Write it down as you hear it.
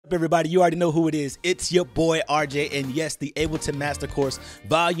Everybody, you already know who it is. It's your boy RJ, and yes, the Ableton Master Course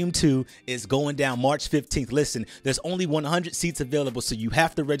Volume 2 is going down March 15th. Listen, there's only 100 seats available, so you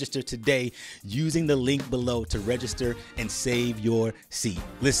have to register today using the link below to register and save your seat.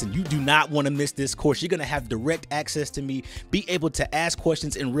 Listen, you do not want to miss this course. You're going to have direct access to me, be able to ask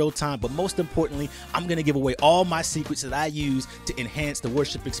questions in real time, but most importantly, I'm going to give away all my secrets that I use to enhance the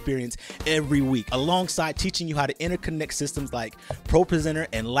worship experience every week, alongside teaching you how to interconnect systems like Pro Presenter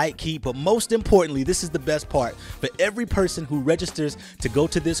and LightKey. But most importantly, this is the best part. For every person who registers to go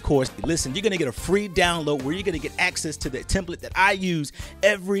to this course, listen, you're going to get a free download where you're going to get access to the template that I use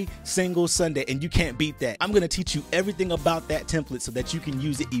every single Sunday, and you can't beat that. I'm going to teach you everything about that template so that you can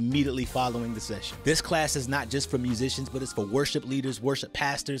use it immediately following the session. This class is not just for musicians, but it's for worship leaders, worship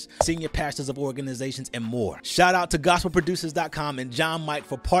pastors, senior pastors of organizations, and more. Shout out to gospelproducers.com and John Mike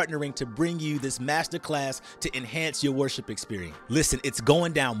for partnering to bring you this masterclass to enhance your worship experience. Listen, it's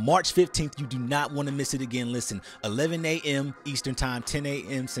going down March 15th. You do not want to miss it again. Listen, 11 a.m. Eastern Time, 10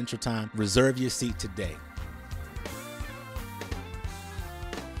 a.m. Central Time. Reserve your seat today.